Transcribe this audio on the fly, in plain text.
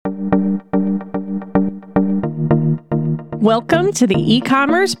Welcome to the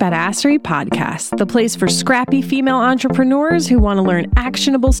eCommerce Badassery Podcast, the place for scrappy female entrepreneurs who want to learn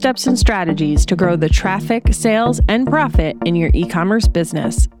actionable steps and strategies to grow the traffic, sales, and profit in your e-commerce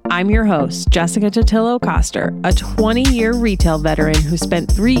business. I'm your host, Jessica Totillo-Coster, a 20-year retail veteran who spent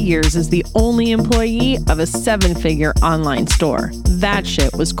 3 years as the only employee of a 7-figure online store. That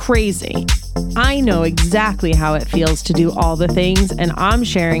shit was crazy. I know exactly how it feels to do all the things, and I'm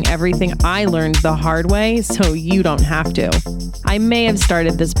sharing everything I learned the hard way so you don't have to. I may have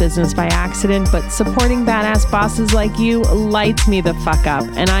started this business by accident, but supporting badass bosses like you lights me the fuck up,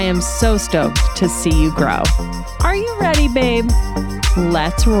 and I am so stoked to see you grow. Are you ready, babe?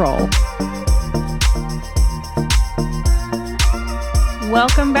 Let's roll.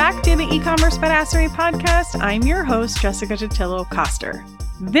 Welcome back to the eCommerce Badassery Podcast. I'm your host, Jessica Totillo-Coster.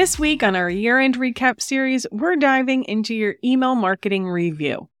 This week on our year-end recap series, we're diving into your email marketing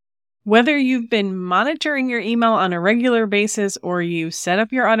review. Whether you've been monitoring your email on a regular basis or you set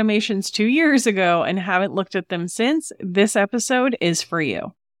up your automations 2 years ago and haven't looked at them since, this episode is for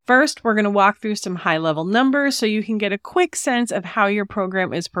you. First, we're going to walk through some high-level numbers so you can get a quick sense of how your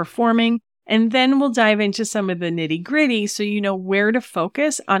program is performing, and then we'll dive into some of the nitty-gritty so you know where to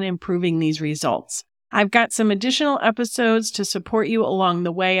focus on improving these results. I've got some additional episodes to support you along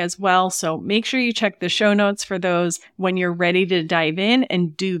the way as well, so make sure you check the show notes for those when you're ready to dive in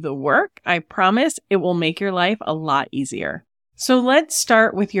and do the work. I promise it will make your life a lot easier. So let's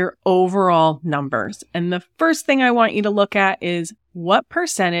start with your overall numbers. And the first thing I want you to look at is what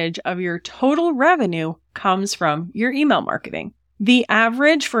percentage of your total revenue comes from your email marketing. The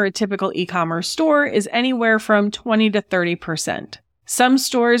average for a typical e-commerce store is anywhere from 20 to 30%. Some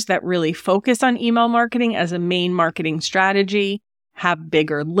stores that really focus on email marketing as a main marketing strategy have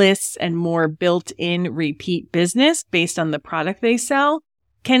bigger lists and more built-in repeat business based on the product they sell,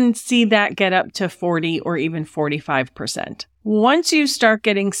 can see that get up to 40 or even 45%. Once you start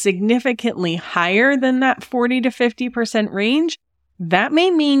getting significantly higher than that 40 to 50% range, that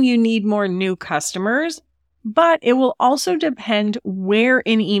may mean you need more new customers, but it will also depend where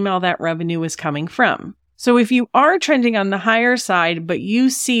in email that revenue is coming from. So if you are trending on the higher side, but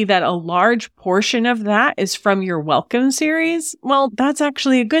you see that a large portion of that is from your welcome series, well, that's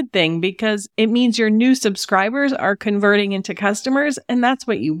actually a good thing because it means your new subscribers are converting into customers, and that's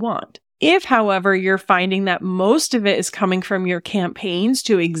what you want. If, however, you're finding that most of it is coming from your campaigns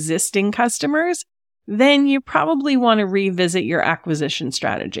to existing customers, then you probably want to revisit your acquisition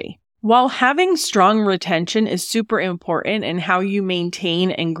strategy. While having strong retention is super important in how you maintain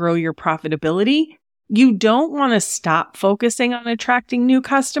and grow your profitability, you don't want to stop focusing on attracting new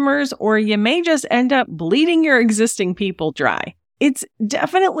customers, or you may just end up bleeding your existing people dry. It's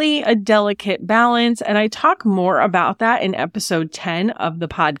definitely a delicate balance, and I talk more about that in episode 10 of the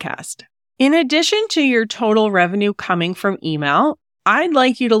podcast. In addition to your total revenue coming from email, I'd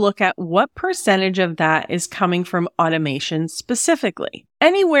like you to look at what percentage of that is coming from automation specifically.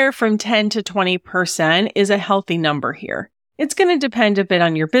 Anywhere from 10 to 20% is a healthy number here. It's going to depend a bit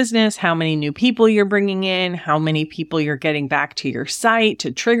on your business, how many new people you're bringing in, how many people you're getting back to your site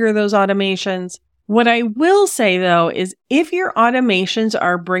to trigger those automations. What I will say, though, is if your automations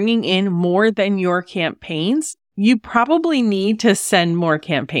are bringing in more than your campaigns, you probably need to send more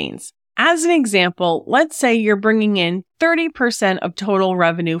campaigns. As an example, let's say you're bringing in 30% of total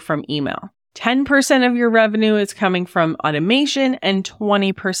revenue from email. 10% of your revenue is coming from automation and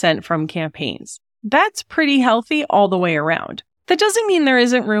 20% from campaigns. That's pretty healthy all the way around. That doesn't mean there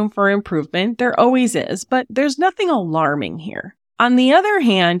isn't room for improvement. There always is, but there's nothing alarming here. On the other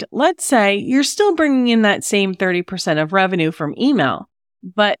hand, let's say you're still bringing in that same 30% of revenue from email,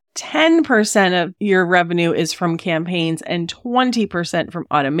 but 10% of your revenue is from campaigns and 20% from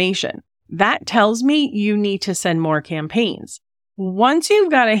automation. That tells me you need to send more campaigns. Once you've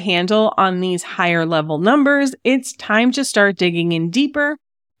got a handle on these higher level numbers, it's time to start digging in deeper.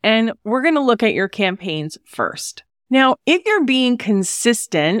 And we're going to look at your campaigns first. Now, if you're being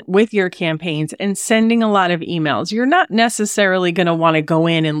consistent with your campaigns and sending a lot of emails, you're not necessarily going to want to go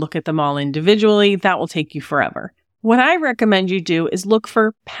in and look at them all individually. That will take you forever. What I recommend you do is look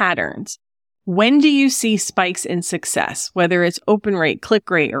for patterns. When do you see spikes in success, whether it's open rate, click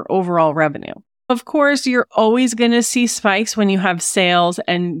rate, or overall revenue? Of course, you're always going to see spikes when you have sales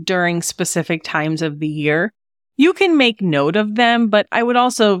and during specific times of the year. You can make note of them, but I would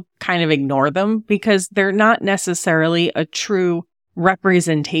also kind of ignore them because they're not necessarily a true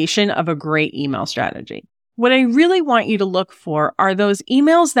representation of a great email strategy. What I really want you to look for are those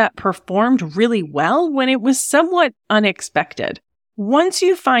emails that performed really well when it was somewhat unexpected. Once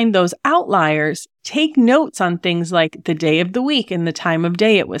you find those outliers, take notes on things like the day of the week and the time of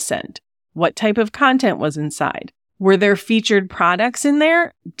day it was sent. What type of content was inside? Were there featured products in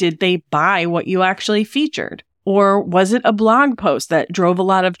there? Did they buy what you actually featured? Or was it a blog post that drove a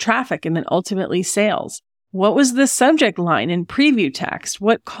lot of traffic and then ultimately sales? What was the subject line and preview text?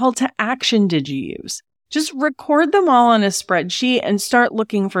 What call to action did you use? Just record them all on a spreadsheet and start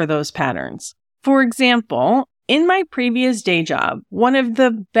looking for those patterns. For example, in my previous day job, one of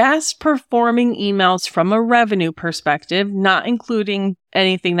the best performing emails from a revenue perspective, not including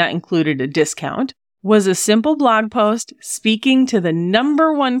anything that included a discount, was a simple blog post speaking to the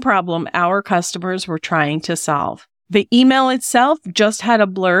number one problem our customers were trying to solve. The email itself just had a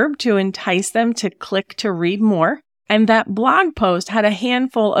blurb to entice them to click to read more, and that blog post had a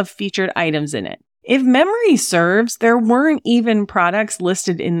handful of featured items in it. If memory serves, there weren't even products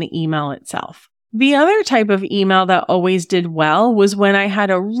listed in the email itself. The other type of email that always did well was when I had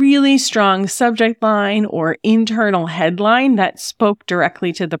a really strong subject line or internal headline that spoke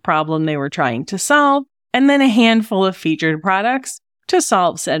directly to the problem they were trying to solve, and then a handful of featured products to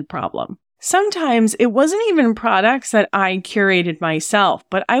solve said problem. Sometimes it wasn't even products that I curated myself,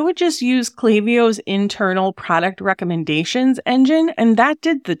 but I would just use Klaviyo's internal product recommendations engine, and that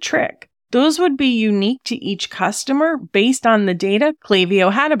did the trick. Those would be unique to each customer based on the data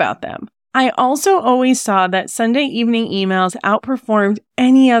Klaviyo had about them. I also always saw that Sunday evening emails outperformed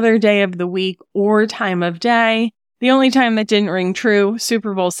any other day of the week or time of day. The only time that didn't ring true,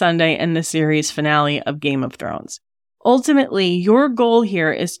 Super Bowl Sunday and the series finale of Game of Thrones. Ultimately, your goal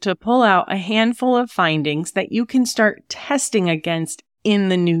here is to pull out a handful of findings that you can start testing against in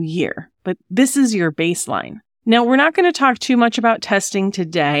the new year. But this is your baseline. Now, we're not going to talk too much about testing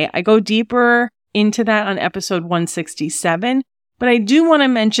today. I go deeper into that on episode 167. But I do want to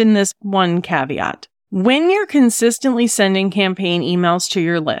mention this one caveat. When you're consistently sending campaign emails to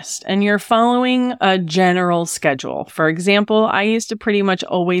your list and you're following a general schedule, for example, I used to pretty much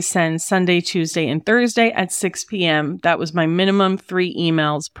always send Sunday, Tuesday, and Thursday at 6 p.m. That was my minimum 3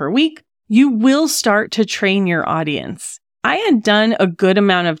 emails per week. You will start to train your audience. I had done a good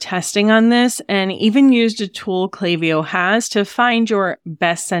amount of testing on this and even used a tool Klaviyo has to find your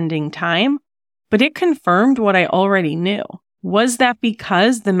best sending time, but it confirmed what I already knew. Was that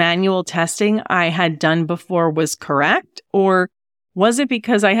because the manual testing I had done before was correct? Or was it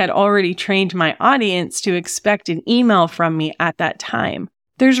because I had already trained my audience to expect an email from me at that time?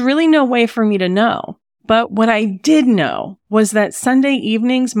 There's really no way for me to know. But what I did know was that Sunday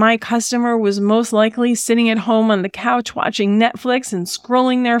evenings, my customer was most likely sitting at home on the couch watching Netflix and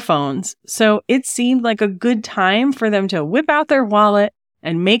scrolling their phones. So it seemed like a good time for them to whip out their wallet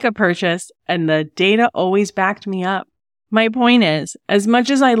and make a purchase, and the data always backed me up. My point is, as much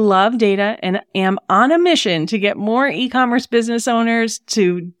as I love data and am on a mission to get more e-commerce business owners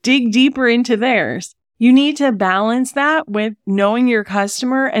to dig deeper into theirs, you need to balance that with knowing your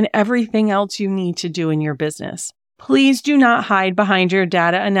customer and everything else you need to do in your business. Please do not hide behind your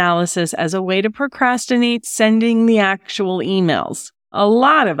data analysis as a way to procrastinate sending the actual emails. A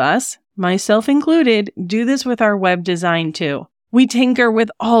lot of us, myself included, do this with our web design too. We tinker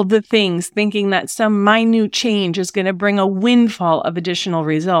with all the things thinking that some minute change is going to bring a windfall of additional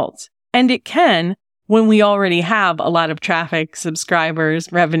results. And it can when we already have a lot of traffic,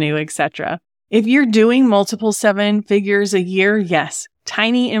 subscribers, revenue, etc. If you're doing multiple 7 figures a year, yes,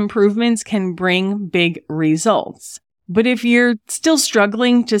 tiny improvements can bring big results. But if you're still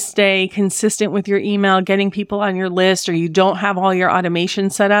struggling to stay consistent with your email, getting people on your list, or you don't have all your automation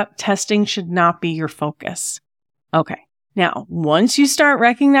set up, testing should not be your focus. Okay. Now, once you start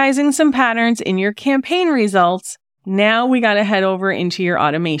recognizing some patterns in your campaign results, now we got to head over into your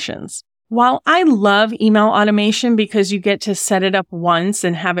automations. While I love email automation because you get to set it up once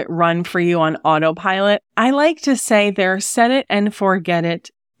and have it run for you on autopilot, I like to say they're set it and forget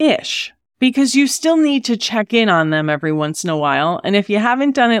it-ish, because you still need to check in on them every once in a while. And if you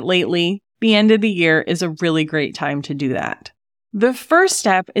haven't done it lately, the end of the year is a really great time to do that. The first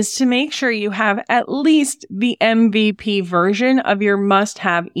step is to make sure you have at least the MVP version of your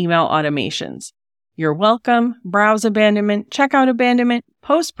must-have email automations. Your welcome, browse abandonment, checkout abandonment,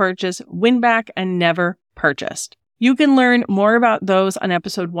 post-purchase, win-back, and never purchased. You can learn more about those on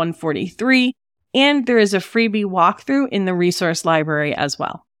episode 143, and there is a freebie walkthrough in the resource library as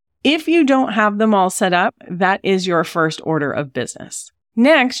well. If you don't have them all set up, that is your first order of business.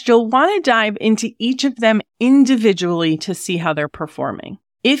 Next, you'll want to dive into each of them individually to see how they're performing.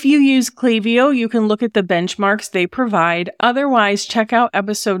 If you use Klaviyo, you can look at the benchmarks they provide. Otherwise, check out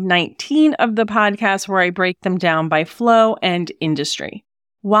episode 19 of the podcast where I break them down by flow and industry.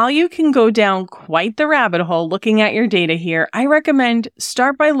 While you can go down quite the rabbit hole looking at your data here, I recommend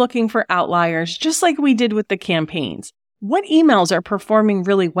start by looking for outliers, just like we did with the campaigns. What emails are performing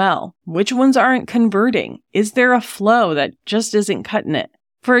really well? Which ones aren't converting? Is there a flow that just isn't cutting it?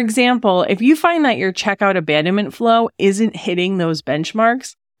 For example, if you find that your checkout abandonment flow isn't hitting those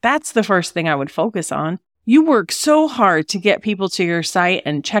benchmarks, that's the first thing I would focus on. You work so hard to get people to your site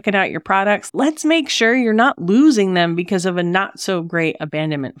and checking out your products. Let's make sure you're not losing them because of a not so great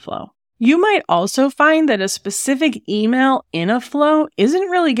abandonment flow. You might also find that a specific email in a flow isn't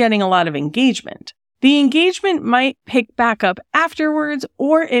really getting a lot of engagement. The engagement might pick back up afterwards,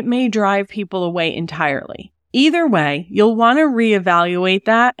 or it may drive people away entirely. Either way, you'll want to reevaluate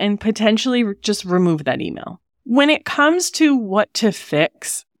that and potentially just remove that email. When it comes to what to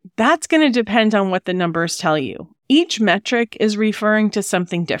fix, that's going to depend on what the numbers tell you. Each metric is referring to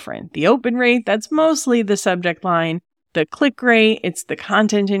something different. The open rate, that's mostly the subject line. The click rate, it's the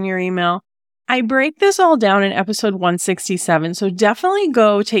content in your email. I break this all down in episode 167, so definitely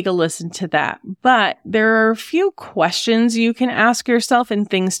go take a listen to that. But there are a few questions you can ask yourself and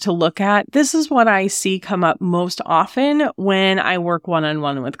things to look at. This is what I see come up most often when I work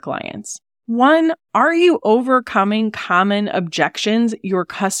one-on-one with clients. 1, are you overcoming common objections your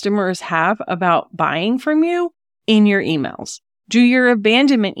customers have about buying from you in your emails? Do your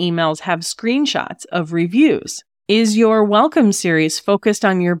abandonment emails have screenshots of reviews? Is your welcome series focused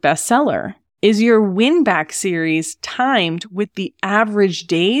on your bestseller? Is your win-back series timed with the average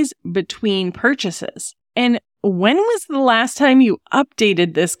days between purchases? And when was the last time you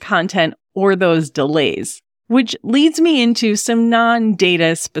updated this content or those delays? Which leads me into some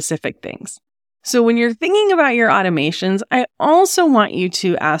non-data specific things. So when you're thinking about your automations, I also want you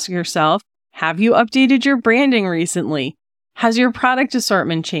to ask yourself, have you updated your branding recently? Has your product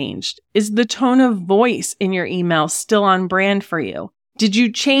assortment changed? Is the tone of voice in your email still on brand for you? Did you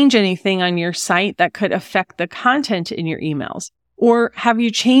change anything on your site that could affect the content in your emails? Or have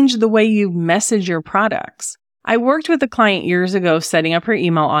you changed the way you message your products? I worked with a client years ago setting up her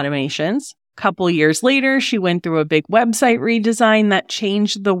email automations. A couple years later, she went through a big website redesign that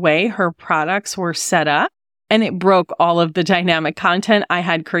changed the way her products were set up, and it broke all of the dynamic content I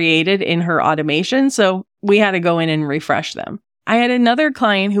had created in her automation, so we had to go in and refresh them. I had another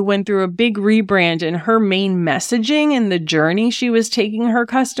client who went through a big rebrand, and her main messaging and the journey she was taking her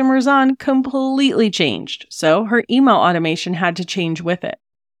customers on completely changed, so her email automation had to change with it.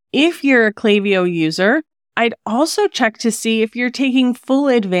 If you're a Klaviyo user, I'd also check to see if you're taking full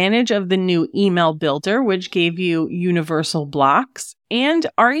advantage of the new email builder, which gave you universal blocks, and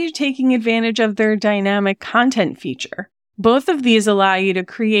are you taking advantage of their dynamic content feature? Both of these allow you to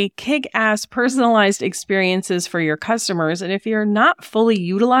create kick-ass personalized experiences for your customers, and if you're not fully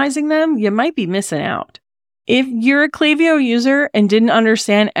utilizing them, you might be missing out. If you're a Klaviyo user and didn't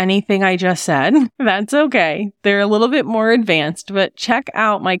understand anything I just said, that's okay. They're a little bit more advanced, but check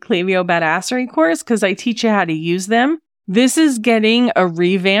out my Klaviyo Badassery course because I teach you how to use them. This is getting a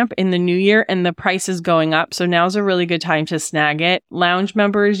revamp in the new year and the price is going up, so now's a really good time to snag it. Lounge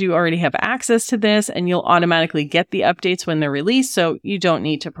members, you already have access to this and you'll automatically get the updates when they're released, so you don't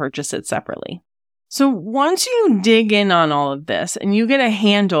need to purchase it separately. So once you dig in on all of this and you get a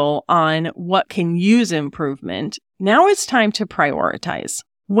handle on what can use improvement, now it's time to prioritize.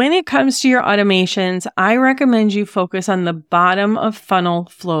 When it comes to your automations, I recommend you focus on the bottom of funnel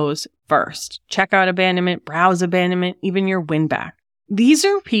flows first. Checkout abandonment, browse abandonment, even your win back. These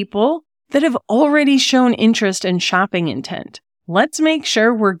are people that have already shown interest and shopping intent. Let's make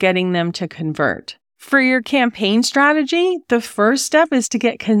sure we're getting them to convert. For your campaign strategy, the first step is to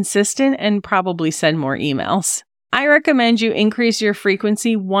get consistent and probably send more emails. I recommend you increase your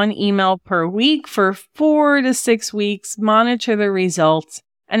frequency 1 email per week for 4 to 6 weeks, monitor the results,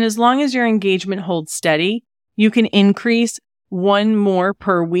 and as long as your engagement holds steady, you can increase 1 more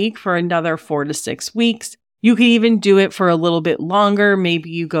per week for another 4 to 6 weeks. You can even do it for a little bit longer.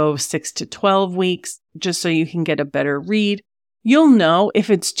 Maybe you go 6 to 12 weeks just so you can get a better read. You'll know if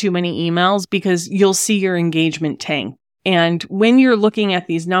it's too many emails because you'll see your engagement tank. And when you're looking at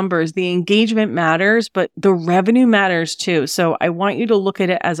these numbers, the engagement matters, but the revenue matters too. So I want you to look at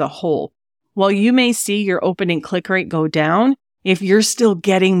it as a whole. While you may see your opening click rate go down, if you're still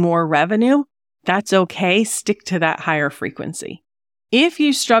getting more revenue, that's okay. Stick to that higher frequency. If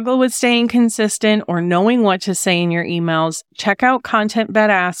you struggle with staying consistent or knowing what to say in your emails, check out Content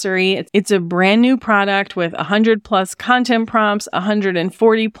Badassery. It's a brand new product with 100 plus content prompts,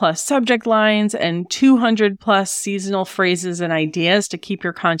 140 plus subject lines, and 200 plus seasonal phrases and ideas to keep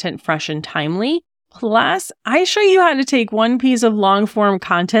your content fresh and timely. Plus, I show you how to take one piece of long-form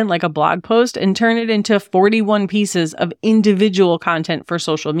content like a blog post and turn it into 41 pieces of individual content for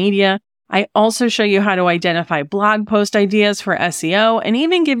social media. I also show you how to identify blog post ideas for SEO and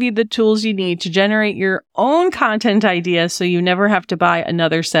even give you the tools you need to generate your own content ideas so you never have to buy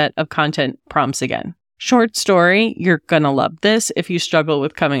another set of content prompts again. Short story, you're gonna love this if you struggle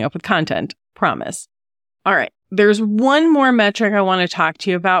with coming up with content. Promise. All right. There's one more metric I want to talk to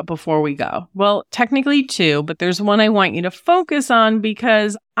you about before we go. Well, technically two, but there's one I want you to focus on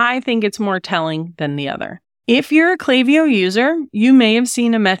because I think it's more telling than the other. If you're a Klaviyo user, you may have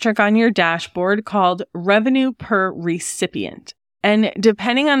seen a metric on your dashboard called revenue per recipient. And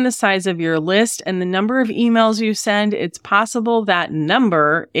depending on the size of your list and the number of emails you send, it's possible that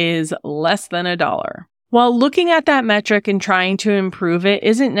number is less than $1. While looking at that metric and trying to improve it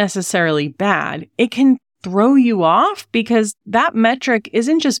isn't necessarily bad, it can throw you off because that metric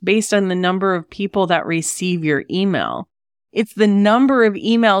isn't just based on the number of people that receive your email. It's the number of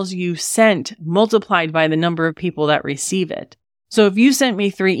emails you sent multiplied by the number of people that receive it. So if you sent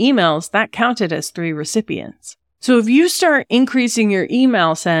me 3 emails, that counted as 3 recipients. So if you start increasing your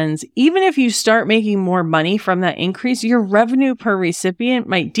email sends, even if you start making more money from that increase, your revenue per recipient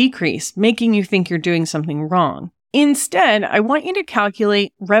might decrease, making you think you're doing something wrong. Instead, I want you to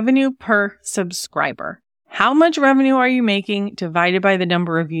calculate revenue per subscriber. How much revenue are you making divided by the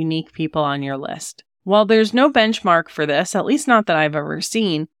number of unique people on your list? While there's no benchmark for this, at least not that I've ever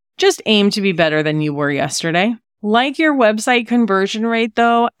seen, just aim to be better than you were yesterday. Like your website conversion rate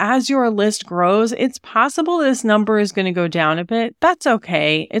though, as your list grows, it's possible this number is going to go down a bit. That's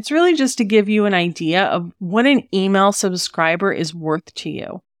okay. It's really just to give you an idea of what an email subscriber is worth to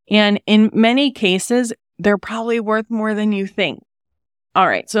you. And in many cases, they're probably worth more than you think. All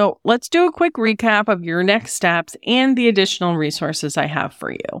right, so let's do a quick recap of your next steps and the additional resources I have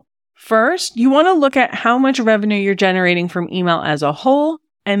for you. First, you want to look at how much revenue you're generating from email as a whole,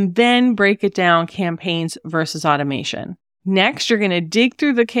 and then break it down campaigns versus automation. Next, you're going to dig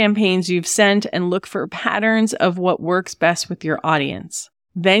through the campaigns you've sent and look for patterns of what works best with your audience.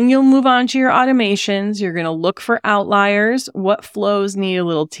 Then you'll move on to your automations. You're going to look for outliers, what flows need a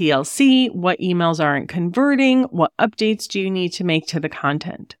little TLC, what emails aren't converting, what updates do you need to make to the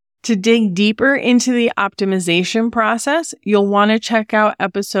content. To dig deeper into the optimization process, you'll want to check out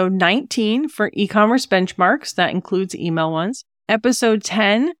episode 19 for e-commerce benchmarks. That includes email ones. Episode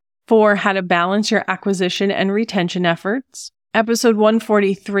 10 for how to balance your acquisition and retention efforts. Episode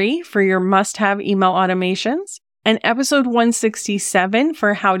 143 for your must-have email automations. And episode 167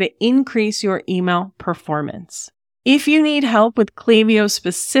 for how to increase your email performance. If you need help with Klaviyo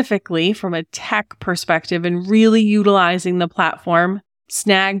specifically from a tech perspective and really utilizing the platform,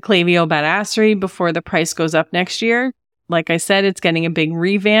 snag Klaviyo Badassery before the price goes up next year. Like I said, it's getting a big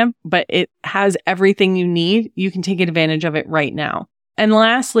revamp, but it has everything you need. You can take advantage of it right now. And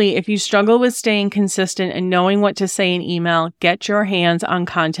lastly, if you struggle with staying consistent and knowing what to say in email, get your hands on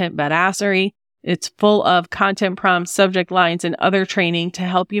Content Badassery. It's full of content prompts, subject lines, and other training to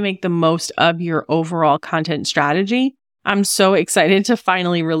help you make the most of your overall content strategy. I'm so excited to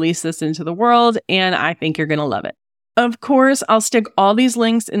finally release this into the world, and I think you're going to love it. Of course, I'll stick all these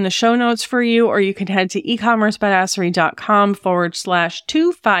links in the show notes for you, or you can head to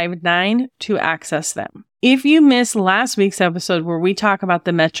ecommercebadassery.com/259 to access them. If you missed last week's episode where we talk about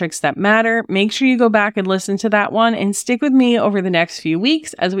the metrics that matter, make sure you go back and listen to that one and stick with me over the next few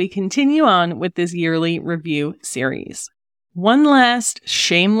weeks as we continue on with this yearly review series. One last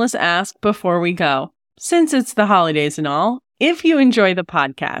shameless ask before we go. Since it's the holidays and all, if you enjoy the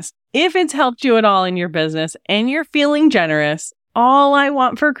podcast, if it's helped you at all in your business and you're feeling generous, all I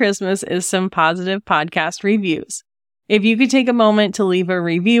want for Christmas is some positive podcast reviews. If you could take a moment to leave a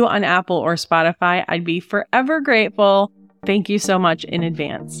review on Apple or Spotify, I'd be forever grateful. Thank you so much in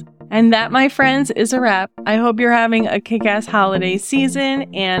advance. And that, my friends, is a wrap. I hope you're having a kick-ass holiday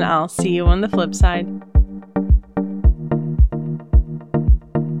season, and I'll see you on the flip side.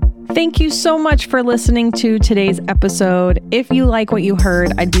 Thank you so much for listening to today's episode. If you like what you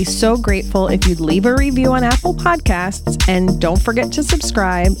heard, I'd be so grateful if you'd leave a review on Apple Podcasts, and don't forget to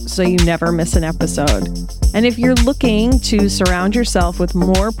subscribe so you never miss an episode. And if you're looking to surround yourself with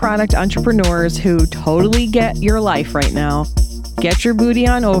more product entrepreneurs who totally get your life right now, get your booty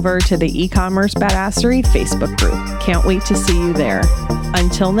on over to the eCommerce Badassery Facebook group. Can't wait to see you there.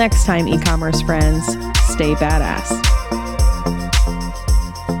 Until next time, e-commerce friends, stay badass.